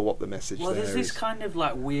 I'm not sure what the message there is. Well, there's this kind of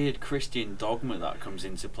like weird Christian dogma that comes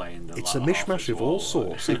into play in the It's a mishmash of all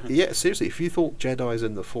sorts. Yeah, seriously, if you thought Jedis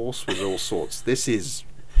and the Force was all sorts, this is...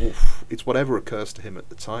 it's whatever occurs to him at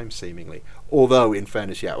the time, seemingly. Although, in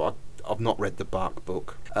fairness, I've not read the Bark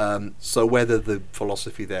book, so whether the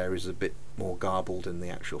philosophy there is a bit more garbled in the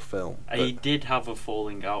actual film. He did have a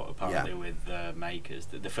falling out apparently with the makers,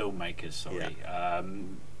 the filmmakers. Sorry,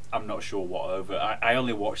 I'm not sure what over. I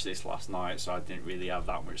only watched this last night, so I didn't really have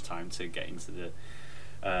that much time to get into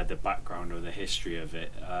the background or the history of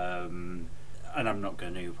it. And I'm not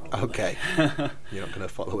going to, probably. Okay. You're not going to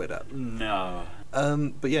follow it up? No.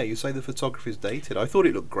 But yeah, you say the photography is dated. I thought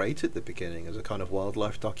it looked great at the beginning as a kind of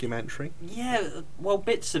wildlife documentary. Yeah, well,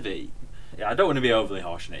 bits of it. Yeah, I don't want to be overly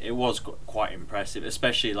harsh on it. It was quite impressive,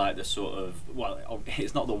 especially like the sort of... Well,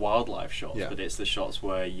 it's not the wildlife shots, but it's the shots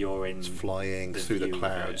where you're in... It's flying through the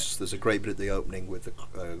clouds. There's a great bit at the opening with the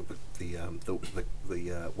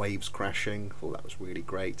waves crashing. Oh, that was really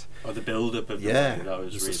great. Oh, the build-up of that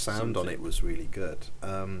was really the sound something. On it was really good.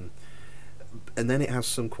 And then it has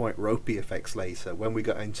some quite ropey effects later. When we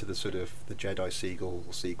got into the sort of the Jedi Seagull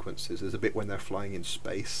sequences, there's a bit when they're flying in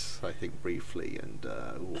space, I think briefly, and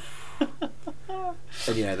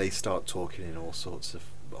and yeah, they start talking in all sorts of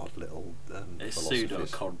odd little it's philosophies.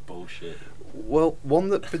 pseudo-cod bullshit. Well, one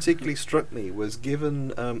that particularly struck me was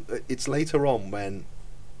given... it's later on when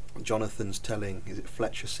Jonathan's telling, is it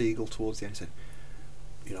Fletcher Seagull towards the end, he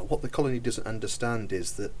said, what the colony doesn't understand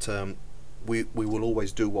is that we will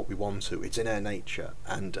always do what we want to. It's in our nature,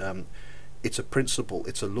 and it's a principle,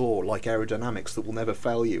 it's a law, like aerodynamics, that will never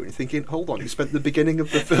fail you. And you're thinking, hold on, you spent the beginning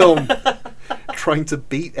of the film trying to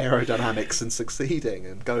beat aerodynamics and succeeding,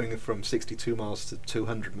 and going from 62 miles to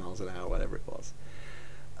 200 miles an hour, whatever it was.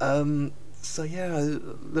 So yeah, a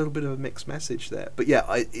little bit of a mixed message there. But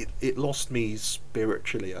yeah, it lost me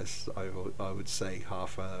spiritually, I would say,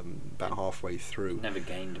 about halfway through. Never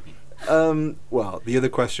gained me. Well, the other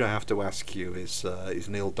question I have to ask you is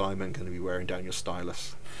Neil Diamond going to be wearing down your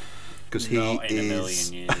stylus? Because he not in is...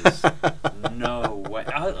 a million years. No way.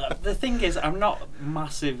 The thing is, I'm not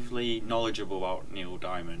massively knowledgeable about Neil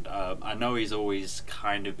Diamond. I know he's always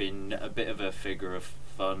kind of been a bit of a figure of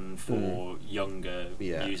fun for younger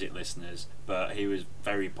music listeners, but he was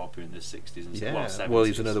very popular in the 60s and 70s. Well,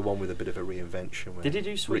 he's another one with a bit of a reinvention. Did he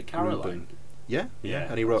do Sweet Caroline? Yeah,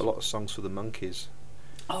 and he wrote a lot of songs for the Monkees.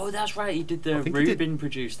 Oh, that's right. He did the Rubin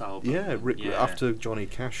produced album. Yeah, after Johnny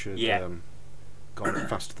Cash had gone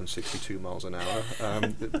faster than 62 miles an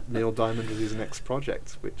hour. Neil Diamond was his next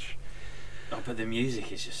project, which... Oh, but the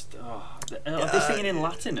music is just... are they singing in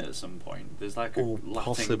Latin at some point? There's like a Latin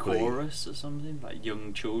possibly. Chorus or something? Like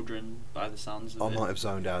young children, by the sounds of it. I might have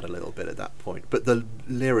zoned out a little bit at that point. But the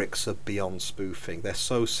lyrics are beyond spoofing. They're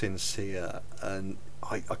so sincere, and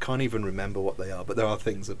I can't even remember what they are, but there are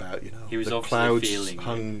things about, he was the clouds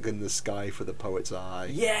hung in the sky for the poet's eye.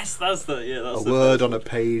 Yes, that's the... Yeah, that's a word on a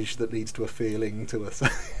page that leads to a feeling to us.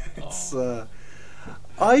 It's...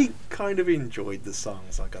 I kind of enjoyed the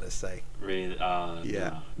songs, I gotta say. Really? Yeah,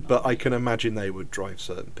 No, but I can imagine they would drive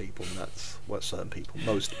certain people nuts. Well, certain people,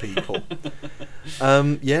 most people.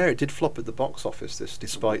 Yeah, it did flop at the box office. This,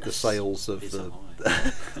 despite the sales of It's the,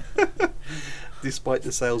 a despite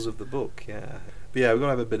the sales of the book. Yeah, but yeah, we've got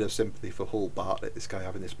to have a bit of sympathy for Hull Bartlett. This guy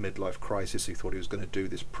having this midlife crisis. He thought he was going to do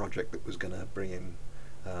this project that was going to bring him,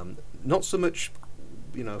 not so much,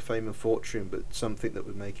 fame and fortune, but something that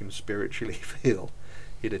would make him spiritually feel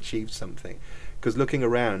he'd achieved something. Because looking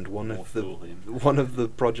around, one of the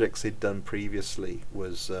projects he'd done previously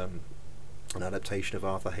was an adaptation of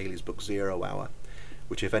Arthur Haley's book 0 Hour,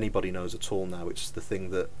 which, if anybody knows at all now, it's the thing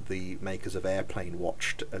that the makers of Airplane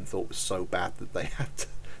watched and thought was so bad that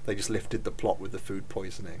they just lifted the plot with the food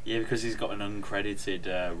poisoning. Yeah, because he's got an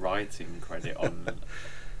uncredited writing credit on.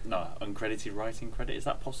 No, uncredited writing credit. Is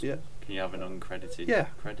that possible? Yeah. Can you have an uncredited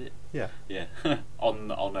credit? Yeah. Yeah.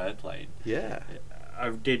 on Airplane. Yeah. I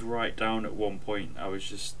did write down at one point. I was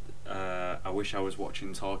just. I wish I was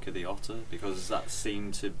watching Tarka the Otter, because that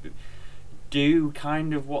seemed to do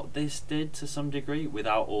kind of what this did to some degree,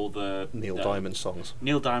 without all the Neil Diamond songs.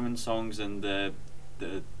 Neil Diamond songs and the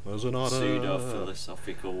pseudo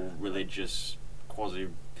philosophical religious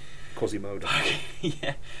Quasimodo.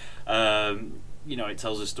 Yeah. It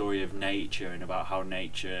tells a story of nature and about how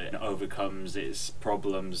nature overcomes its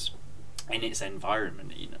problems in its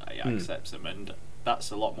environment. It accepts them, and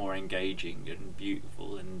that's a lot more engaging and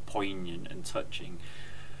beautiful and poignant and touching.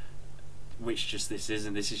 Which just this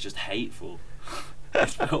isn't. This is just hateful.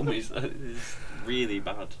 This film is really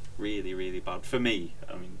bad, really, really bad for me.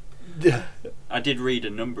 I mean, Yeah. I did read a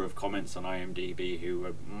number of comments on IMDb who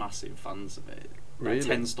were massive fans of it. Like Really?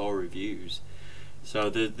 10-star reviews. So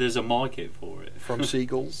there's a market for it. From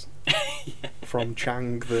seagulls. Yeah. From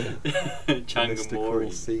Chang the mystical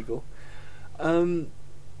Changamori. seagull.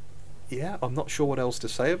 Yeah, I'm not sure what else to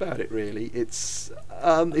say about it. Really, it's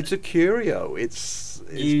a curio. It's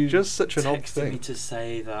You just such an odd texted thing. me to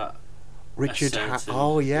say that Richard. a certain-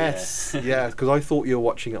 Oh yes, yeah. yeah. Because I thought you were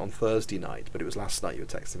watching it on Thursday night, but it was last night. You were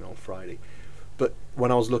texting me on Friday. But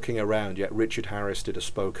when I was looking around, yeah, Richard Harris did a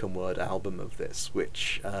spoken word album of this,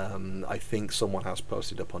 which I think someone has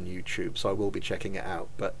posted up on YouTube. So I will be checking it out.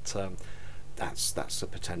 But that's a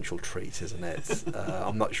potential treat, isn't it?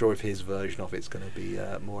 I'm not sure if his version of it's going to be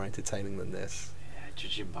more entertaining than this. Yeah,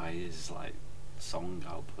 judging by his song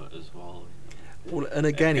output as well. Well, and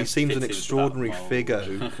again, he It seems an fits into that extraordinary mould. figure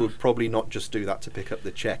who would probably not just do that to pick up the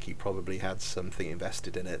check. He probably had something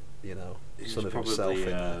invested in it, some of himself in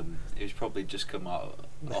there. He was probably just come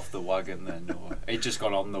off the wagon then, or he'd just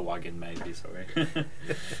gone on the wagon maybe. Sorry.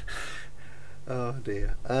 Oh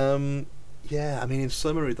dear. Yeah, I mean, in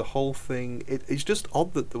summary, the whole thing, it's just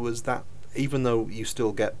odd that there was that, even though you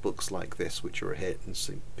still get books like this, which are a hit, and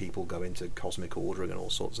see people go into cosmic ordering and all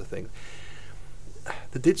sorts of things,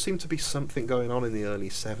 there did seem to be something going on in the early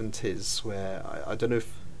 70s where, I don't know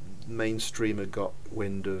if mainstream had got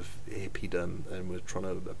wind of hippiedom and was trying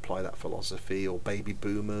to apply that philosophy, or baby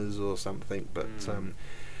boomers or something, but...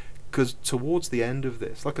 because towards the end of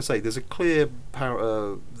this, like I say, there's a clear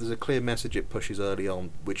message it pushes early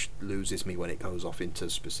on, which loses me when it goes off into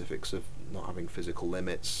specifics of not having physical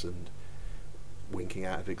limits and winking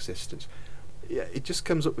out of existence. Yeah, it just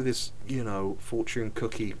comes up with this, fortune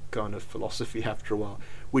cookie kind of philosophy after a while,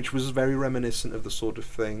 which was very reminiscent of the sort of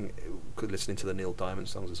thing, listening to the Neil Diamond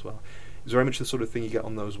songs as well. It was very much the sort of thing you get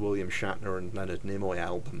on those William Shatner and Leonard Nimoy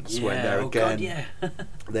albums, when they're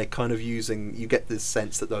they're kind of using, you get this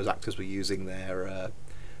sense that those actors were using their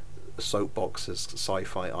soapbox as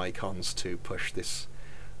sci-fi icons to push this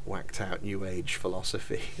whacked out new age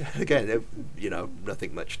philosophy. Again,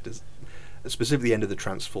 nothing much does. Specifically, the end of the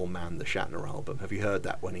Transform Man, the Shatner album. Have you heard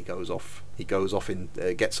that when he goes off? He goes off and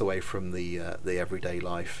gets away from the everyday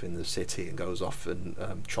life in the city and goes off and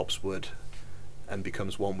chops wood and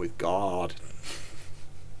becomes one with God.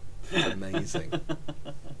 It's amazing.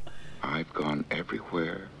 I've gone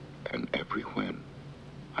everywhere and everywhen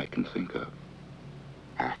I can think of.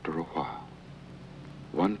 After a while,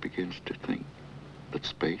 one begins to think that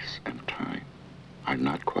space and time are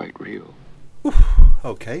not quite real.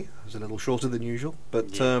 Okay, it was a little shorter than usual,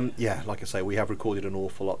 but yeah, like I say, we have recorded an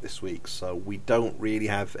awful lot this week, so we don't really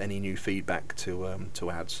have any new feedback to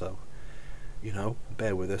add. So,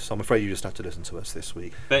 bear with us. I'm afraid you just have to listen to us this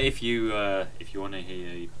week. But if you want to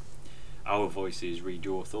hear our voices read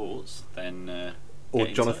your thoughts, then Or get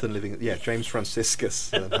in Jonathan touch. James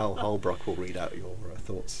Franciscus and Hal Holbrook will read out your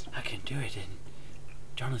thoughts. I can do it in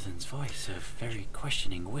Jonathan's voice, a very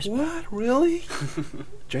questioning whisper. What? Really?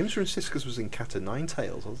 James Franciscus was in Cat o' Nine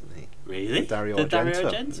Tails, wasn't he? Really? Dario The Argento.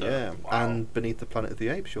 Dario Argento? Yeah. Wow. And Beneath the Planet of the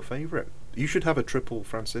Apes, your favourite. You should have a triple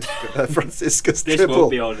Franciscus This triple.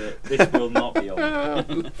 won't be on it. This will not be on it.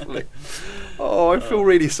 Lovely. Oh, I feel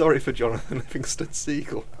really sorry for Jonathan Livingston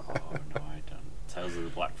Seagull. Oh, no, I don't. Tales of the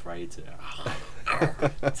Black Freighter.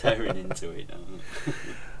 Tearing into it.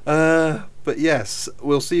 But yes,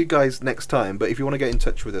 we'll see you guys next time. But if you want to get in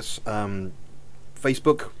touch with us,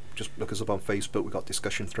 Facebook, just look us up on Facebook. We've got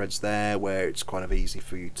discussion threads there where it's kind of easy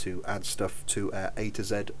for you to add stuff to A to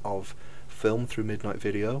Z of film through Midnight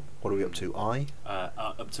Video. What are we up to? I?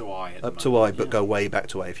 Up to I. At Up the to moment, I, but yeah. go way back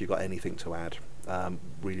to A if you've got anything to add.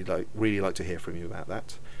 Really like to hear from you about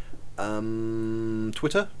that.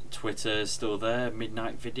 Twitter? Twitter's still there,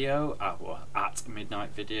 Midnight Video, at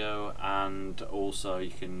Midnight Video, and also you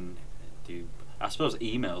can do, I suppose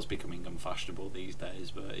email's becoming unfashionable these days,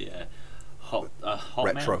 but yeah, Hotmail.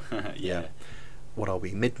 Retro. Yeah, What are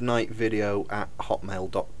we?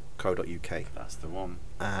 midnightvideo@hotmail.co.uk. that's the one.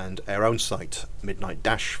 And our own site,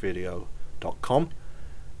 midnight-video.com.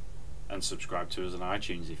 And subscribe to us on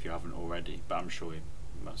iTunes if you haven't already, but I'm sure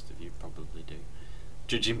most of you probably do.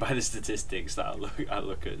 Judging by the statistics that I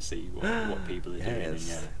look at, see what people are doing. And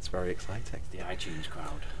yeah, It's very exciting. the iTunes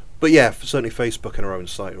crowd. But yeah, certainly Facebook and our own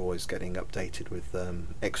site are always getting updated with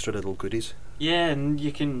extra little goodies. Yeah, and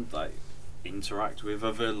you can like interact with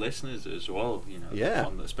other listeners as well. You know, Yeah.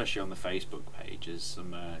 Especially on the Facebook page, there's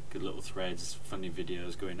some good little threads, funny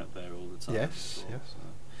videos going up there all the time. Yes, as well, yes. so.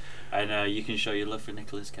 And you can show your love for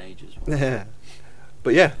Nicolas Cage as well. Yeah.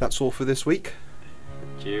 But yeah, that's all for this week.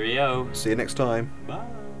 Cheerio. See you next time. Bye.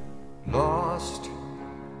 Lost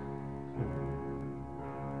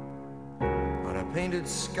on a painted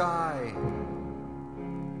sky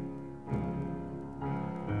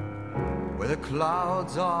where the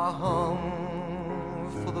clouds are hung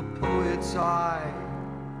for the poet's eye.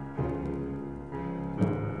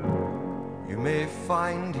 You may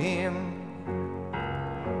find him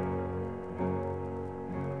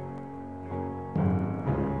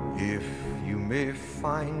if you may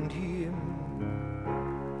find him.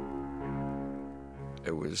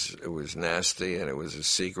 It was nasty, and it was a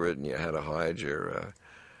secret, and you had to hide your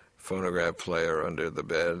phonograph player under the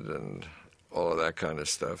bed and all of that kind of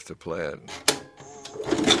stuff to play it.